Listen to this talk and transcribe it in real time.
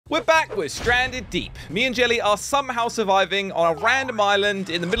We're back, we're stranded deep. Me and Jelly are somehow surviving on a random island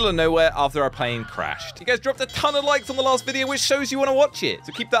in the middle of nowhere after our plane crashed. You guys dropped a ton of likes on the last video, which shows you want to watch it.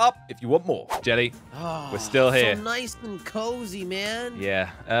 So keep that up if you want more. Jelly, we're still here. So nice and cozy, man.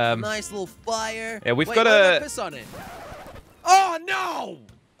 Yeah. Nice little fire. Yeah, we've Wait, got why did I a... piss on it? Oh, no!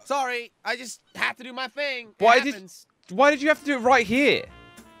 Sorry, I just have to do my thing. Why did you have to do it right here?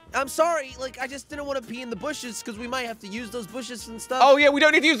 I'm sorry, like, I just didn't want to pee in the bushes because we might have to use those bushes and stuff. Oh, yeah, we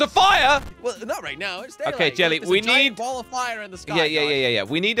don't need to use the fire! Well, not right now. It's daylight. Okay, Jelly, we need a ball of fire in the sky. Yeah.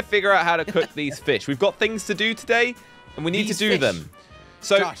 We need to figure out how to cook these fish. We've got things to do today, and we need to do them.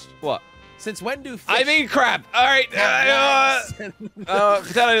 So, Josh, what? Since when do fish... I mean crab. All right. Pretend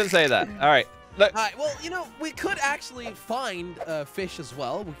I didn't say that. All right. Look. All right, well, you know, we could actually find fish as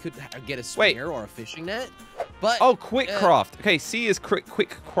well. We could get a spear or a fishing net. But oh, quick craft. Okay, C is quick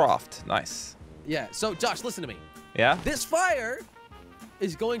craft. Nice. Yeah, so Josh, listen to me. Yeah? This fire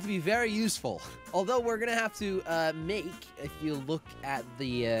is going to be very useful. Although we're going to have to make, if you look at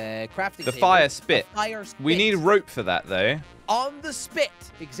the crafting table, fire spit. Fire spit. We need rope for that, though. On the spit,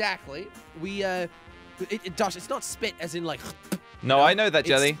 exactly. We, Josh, it's not spit as in like... No, I know that,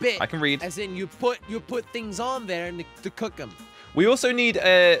 Jelly. Spit, I can read. As in you put things on there and to cook them. We also need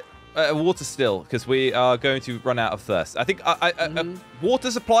a water still because we are going to run out of thirst. I think a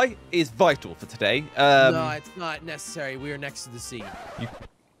water supply is vital for today. No, it's not necessary. We are next to the sea.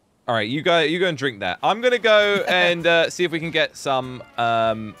 All right, you go and drink that. I'm gonna go and see if we can get some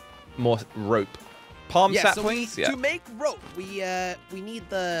more rope. Palm saplings. To make rope, we need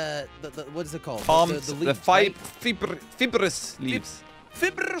the what is it called? Palms. The leaves, fibrous leaves.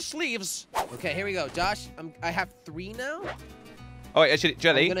 Fibrous leaves. Okay, here we go, Josh. I have 3 now. Oh wait, actually,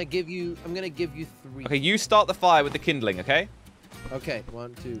 Jelly. I'm gonna give you 3. Okay, you start the fire with the kindling, okay? Okay,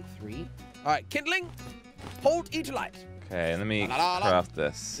 1, 2, 3. All right, kindling. Hold each light. Okay, let me craft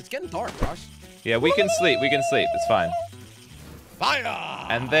this. It's getting dark, Josh. Yeah, we can sleep. We can sleep. It's fine. Fire!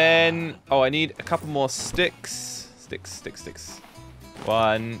 And then, I need a couple more sticks. Sticks.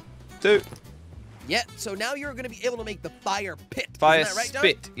 1, 2. Yeah, so now you're going to be able to make the fire pit. Fire Isn't that right,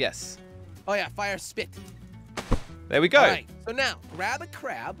 spit, Josh? yes. Oh, yeah, fire spit. There we go. All right, so now, grab a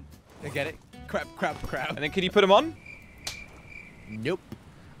crab. I get it? Crab. And then can you put them on? Nope.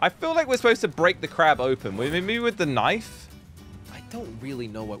 I feel like we're supposed to break the crab open. Maybe with the knife? I don't really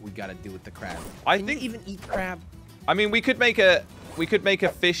know what we got to do with the crab. Can you even eat crab? I mean, we could make a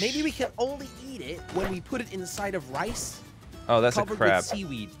fish. Maybe we can only eat it when we put it inside of rice. Oh, that's a crab. Covered with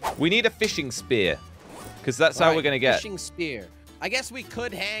seaweed. We need a fishing spear, because that's how we're gonna get. Fishing spear. I guess we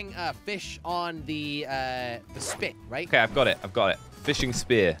could hang a fish on the spit, right? Okay, I've got it. Fishing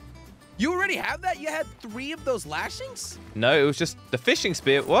spear. You already have that? You had 3 of those lashings? No, it was just the fishing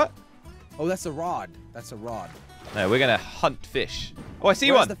spear. What? Oh, that's a rod. That's a rod. No, we're gonna hunt fish. Oh, I see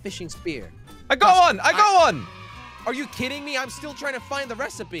Where's one. the fishing spear? I got one. I got one. Are you kidding me? I'm still trying to find the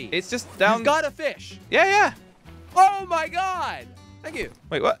recipe. It's just down. You got a fish. Yeah. Oh my god. Thank you.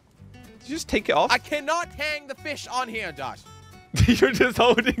 Wait, what? Did you just take it off? I cannot hang the fish on here, Josh. You're just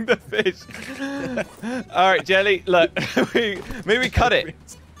holding the fish. All right, Jelly. Look, maybe cut it.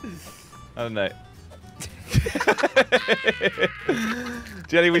 I don't know.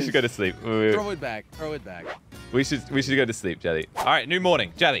 Jelly, we should go to sleep. Throw it back. We should go to sleep, Jelly. All right, new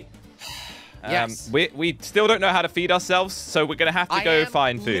morning, Jelly. Yes. We still don't know how to feed ourselves, so we're gonna have to go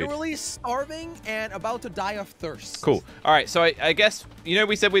find food. I'm literally starving and about to die of thirst. Cool. All right, so I guess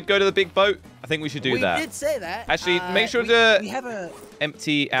we said we'd go to the big boat. I think we should do that. We did say that. Actually, make sure we have a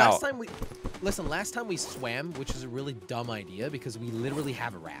empty out. Last time we swam, which is a really dumb idea because we literally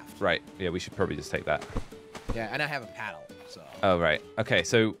have a raft. Right. Yeah, we should probably just take that. Yeah, and I have a paddle. So. Oh right. Okay,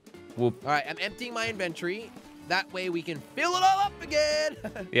 so we'll. All right, I'm emptying my inventory. That way we can fill it all up again.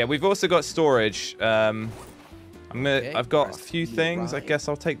 Yeah, we've also got storage. I've got a few things. Right. I guess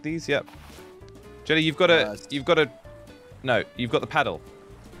I'll take these. Yep. Jelly, you've got the paddle.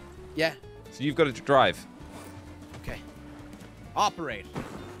 Yeah. So you've got to drive. Okay. Operate.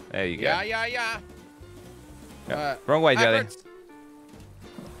 There you go. Yeah. Wrong way, Jelly.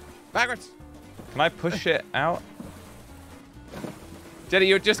 Backwards. Can I push it out? Jelly,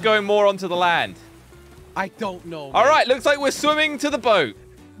 you're just going more onto the land. I don't know. All right, looks like we're swimming to the boat.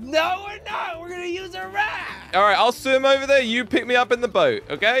 No, we're not. We're going to use a raft. All right, I'll swim over there. You pick me up in the boat,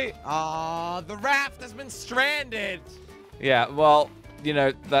 okay? The raft has been stranded. Yeah, well,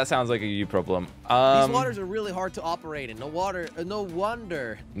 that sounds like a you problem. These waters are really hard to operate in. No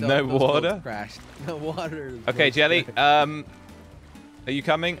wonder. No water? Crashed. No water. Okay, Jelly. Are you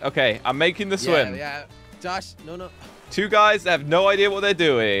coming? Okay, I'm making the swim. Yeah. Josh, no. 2 guys that have no idea what they're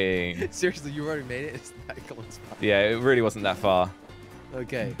doing. Seriously, you already made it? It's that close. Yeah, it really wasn't that far.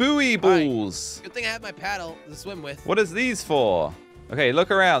 Okay. Buoy balls. Good thing I have my paddle to swim with. What is these for? Okay,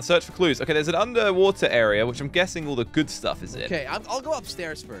 look around. Search for clues. Okay, there's an underwater area, which I'm guessing all the good stuff is in. Okay, I'll go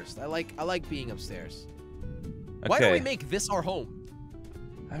upstairs first. I like being upstairs. Okay. Why don't we make this our home?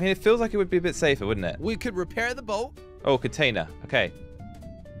 I mean, it feels like it would be a bit safer, wouldn't it? We could repair the boat. Oh, container. Okay.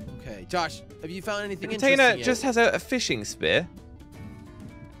 Okay, Josh, have you found anything The interesting container yet? just has a fishing spear.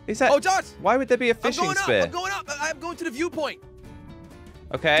 Is that? Oh, Josh! Why would there be a fishing spear? I'm going up. I'm going to the viewpoint.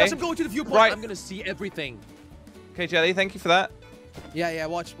 Okay. Josh, I'm going to the viewpoint. Right. I'm gonna see everything. Okay, Jelly. Thank you for that. Yeah.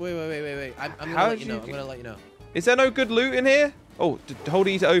 Watch. Wait. I'm gonna How let did you know. you I'm gonna let you know. Is there no good loot in here? Oh, hold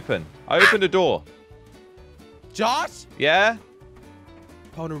E to open. I opened a door. Josh! Yeah?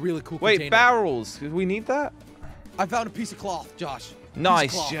 Found a really cool Wait, container. barrels. Do we need that? I found a piece of cloth, Josh.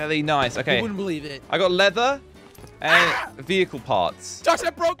 Nice, cloth. Jelly. Nice. You Okay. wouldn't believe it. I got leather and vehicle parts. Josh, I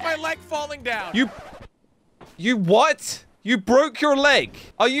broke my leg falling down. You what? You broke your leg?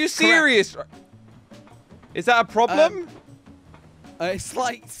 Are you serious? Is that a problem? A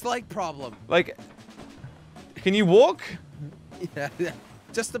slight problem. Like, can you walk? Yeah.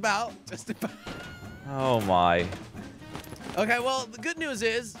 Just about. Oh my. Okay, well, the good news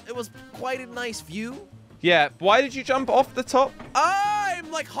is it was quite a nice view. Yeah, why did you jump off the top?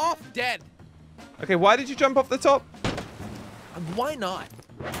 I'm like half dead. Okay, why did you jump off the top? Why not?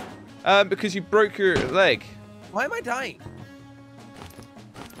 Because you broke your leg. Why am I dying?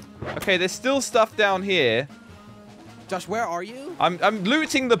 Okay, there's still stuff down here. Josh, where are you? I'm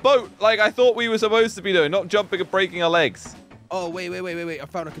looting the boat like I thought we were supposed to be doing, not jumping and breaking our legs. Oh, wait. I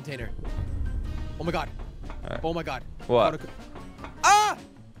found a container. Oh my god. Oh my god. What? Ah!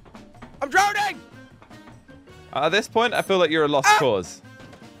 I'm drowning! At this point, I feel like you're a lost cause.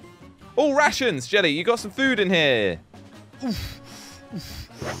 Oh, rations! Jelly, you got some food in here.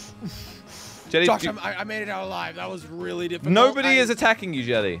 Jelly, Josh, I made it out alive. That was really difficult. Nobody is attacking you,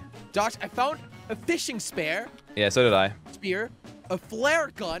 Jelly. Josh, I found a fishing spear. Yeah, so did I. Spear, a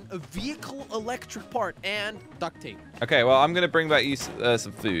flare gun, a vehicle electric part, and duct tape. Okay, well, I'm going to bring back you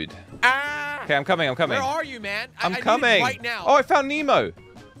some food. Ah! Okay, I'm coming. Where are you, man? I'm I coming. need it right now. Oh, I found Nemo.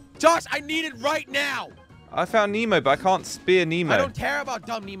 Josh, I need it right now. I found Nemo, but I can't spear Nemo. I don't care about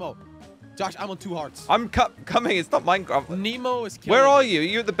dumb Nemo. Josh, I'm on 2 hearts. I'm coming. It's not Minecraft. Nemo is killing Where are me. you? Are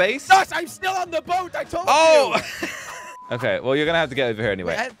you at the base? Josh, I'm still on the boat. I told you. Oh! Okay, well, you're going to have to get over here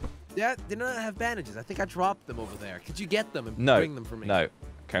anyway. Wait, they don't have bandages. I think I dropped them over there. Could you get them and No. bring them for me? No.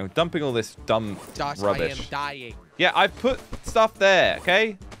 Okay, I'm dumping all this dumb Josh, rubbish. I am dying. Yeah, I've put stuff there,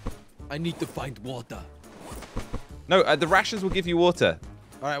 okay? I need to find water. No, the rations will give you water.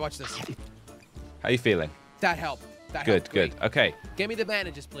 All right, watch this. How you feeling? That helped. That Good, helped. good. Great. Okay. Give me the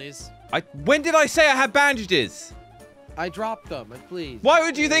bandages, please. When did I say I had bandages? I dropped them, and please. Why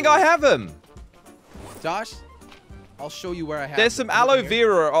would you think I have them? Josh, I'll show you where I have There's them. some aloe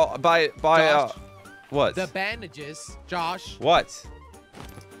vera by Josh, what? the bandages, Josh. What?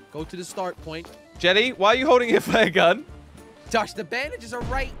 Go to the start point. Jelly, why are you holding your flare gun? Josh, the bandages are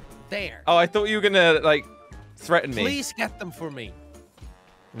right there. Oh, I thought you were gonna like threaten me. Please get them for me.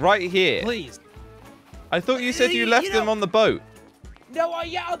 Right here. Please. I thought you said you left them on the boat. No,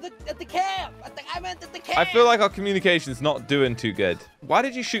 yeah, at the camp. I meant at the camp. I feel like our communication's not doing too good. Why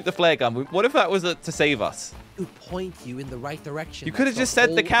did you shoot the flare gun? What if that was to save us? To point you in the right direction. You could have That's just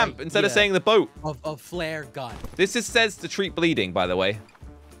said the camp whole instead of idea saying the boat. of a flare gun. This just says to treat bleeding, by the way.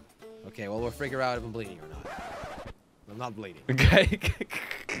 Okay, well, we'll figure out if I'm bleeding or not. I'm not bleeding. Okay.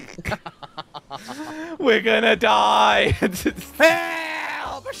 We're gonna die.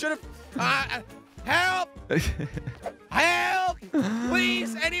 Help! I should have. Help! Help!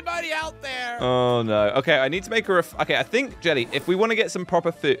 Please, anybody out there? Oh no. Okay, I need to make a okay, I think, Jelly, if we want to get some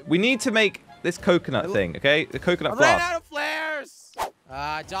proper food, we need to make this coconut thing, okay? The coconut I ran flask. out of flares!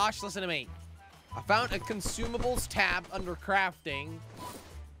 Josh, listen to me. I found a consumables tab under crafting.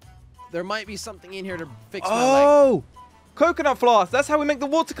 There might be something in here to fix my leg. Oh! Coconut flask. That's how we make the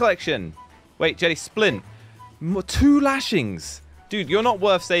water collection. Wait, Jelly, splint. 2 lashings. Dude, you're not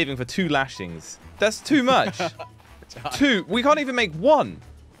worth saving for 2 lashings. That's too much. 2. We can't even make 1.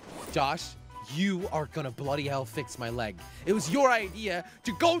 Josh, you are gonna bloody hell fix my leg. It was your idea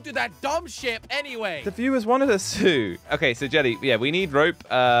to go to that dumb ship anyway. The viewers wanted us to. Okay, so Jelly, yeah, we need rope.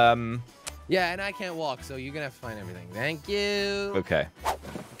 Yeah, and I can't walk, so you're gonna have to find everything. Thank you. Okay.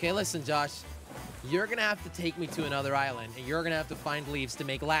 Okay, listen, Josh. You're gonna have to take me to another island, and you're gonna have to find leaves to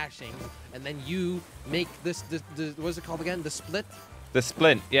make lashings, and then you make this, what's it called again? The split? The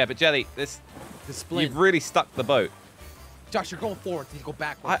splint. Yeah, but Jelly, The splint. you've really stuck the boat. Josh, you're going forward. You go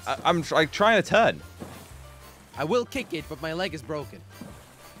backwards. I'm trying to turn. I will kick it, but my leg is broken.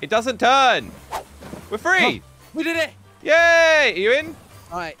 It doesn't turn. We're free. Oh, we did it. Yay! Are you in?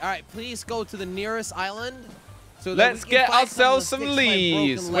 All right. Please go to the nearest island. So Let's get ourselves some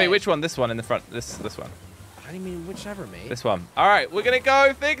leaves. Wait, which one? This one in the front. This one. I mean, whichever, mate. This one. All right, we're gonna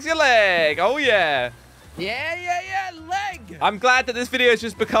go fix your leg. Oh yeah. Yeah, leg. I'm glad that this video has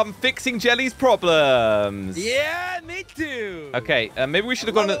just become fixing Jelly's problems. Yeah, me too. Okay, maybe we should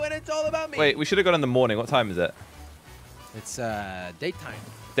have gone. When it's all about me. Wait, we should have gone in the morning. What time is it? It's daytime.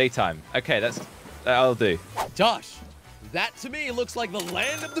 Daytime. Okay, that'll do. Josh, that to me looks like the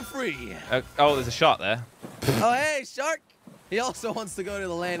land of the free. Oh, there's a shark there. Oh, hey, shark. He also wants to go to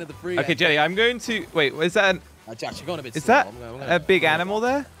the land of the free. Okay, Jelly, I'm going to... Wait, is that... Josh, you're going a bit Is slow. that I'm gonna a big animal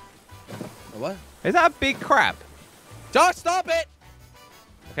there? A what? Is that a big crab? Josh, stop it!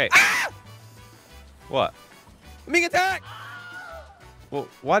 Okay. Ah! What? I'm being attacked! Well,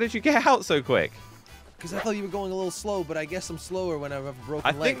 why did you get out so quick? Because I thought you were going a little slow, but I guess I'm slower when I have a broken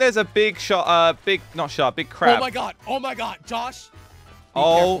leg. I think there's a big shot, big crab. Oh my god, Josh! Be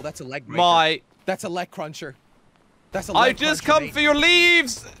Oh, careful. That's a leg breaker. That's a leg cruncher. That's a leg I just come for your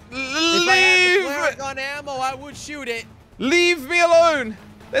leaves! If I had the flare gun ammo, I would shoot it. Leave me alone!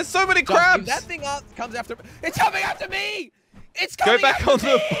 There's so many Josh, crabs! if that thing comes after me. It's coming after me! It's coming Go back on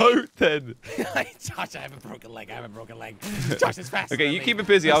the boat then. Josh, I have a broken leg. Josh, it's fast. Okay, you keep it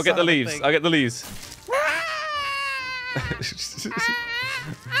busy. I'll get the leaves. I'll get the leaves.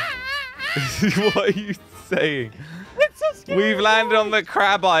 What are you saying? It's so scary. We've landed on the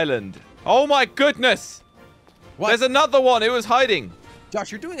crab island. Oh my goodness! What? There's another one. It was hiding.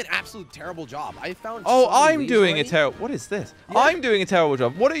 Josh, you're doing an absolute terrible job. I found. Oh, so many I'm leaves doing already. a terrible. What is this? Yeah. I'm doing a terrible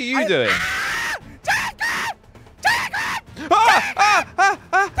job. What are you doing?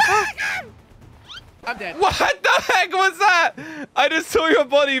 I'm dead. What the heck was that? I just saw your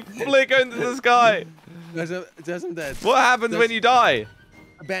body flick into the sky. Josh, I'm dead. What happens when you die?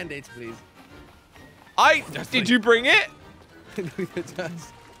 Band-aids, please. Did you bring it?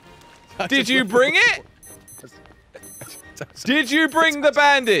 Did you bring it? Did you bring the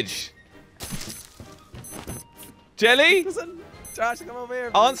bandage? Jelly? Josh, come over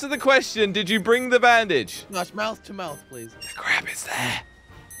here. Answer the question. Did you bring the bandage? Josh, mouth to mouth, please. The crab is there.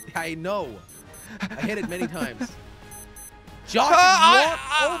 I know. I hit it many times. Josh,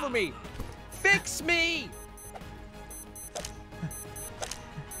 walk over me. Fix me.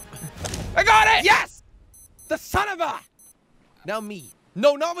 I got it. Yes. The son of a. Now me.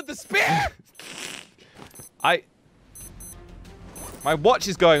 No, not with the spear. My watch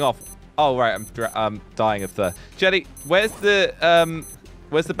is going off. Oh right, I'm dying of thirst. Jelly, where's the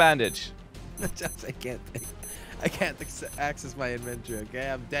bandage? Josh, I can't access my inventory. Okay,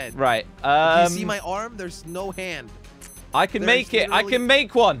 I'm dead. Right. Do you see my arm? There's no hand. I can make it. I can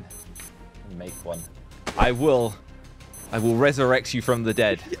make one. Make one. I will resurrect you from the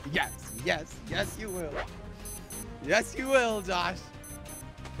dead. Yes, you will. Yes, you will, Josh.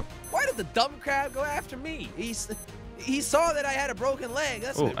 Why did the dumb crab go after me? He saw that I had a broken leg.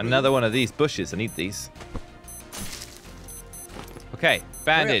 That's Oh, another one of these bushes. I need these. Okay,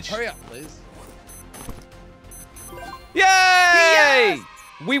 bandage. Hurry up, please. Yay! Yes!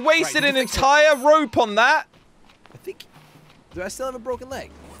 We wasted an entire rope on that. I think. Do I still have a broken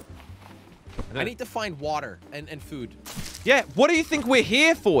leg? I need to find water and food. Yeah, what do you think we're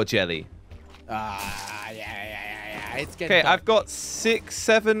here for, Jelly? Yeah. It's getting Okay, dark. I've got 6,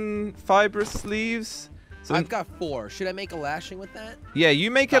 7 fibrous leaves. So I've got 4. Should I make a lashing with that? yeah,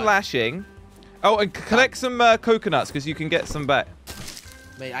 you make a lashing. Oh, and collect some coconuts because you can get some back.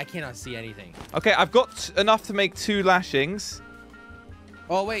 Mate, I cannot see anything. Okay, I've got enough to make 2 lashings.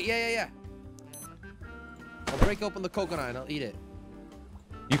 Oh, wait. Yeah. I'll break open the coconut and I'll eat it.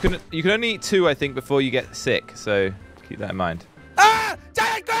 You can only eat 2, I think, before you get sick. So keep that in mind. Ah!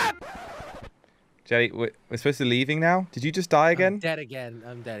 Giant crab! Jelly, we're supposed to be leaving now. Did you just die again? I'm dead again.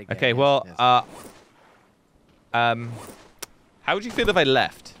 Okay, yes, well, yes. how would you feel if I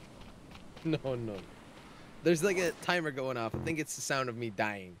left? No. There's like a timer going off. I think it's the sound of me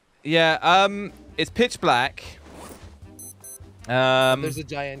dying. Yeah, it's pitch black. There's a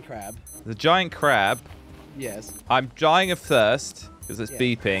giant crab. The giant crab. Yes. I'm dying of thirst because it's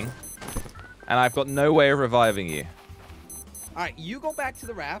beeping. And I've got no way of reviving you. All right, you go back to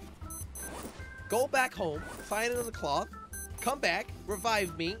the raft. Go back home. Find another cloth. Come back.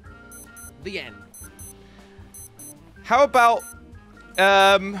 Revive me. The end. How about,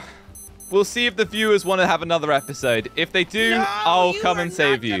 we'll see if the viewers want to have another episode. If they do, I'll come and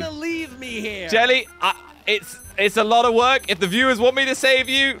save you. You're not gonna leave me here. Jelly, it's a lot of work. If the viewers want me to save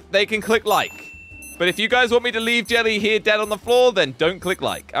you, they can click like. But if you guys want me to leave Jelly here dead on the floor, then don't click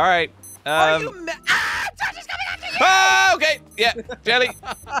like. All right. Are you Josh is coming after you! Ah, okay. Yeah, Jelly,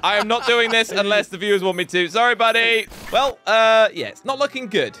 I am not doing this unless the viewers want me to. Sorry, buddy. Well, yeah, it's not looking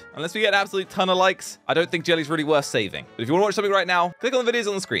good. Unless we get an absolute ton of likes, I don't think Jelly's really worth saving. But if you want to watch something right now, click on the videos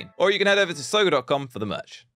on the screen. Or you can head over to slogo.com for the merch.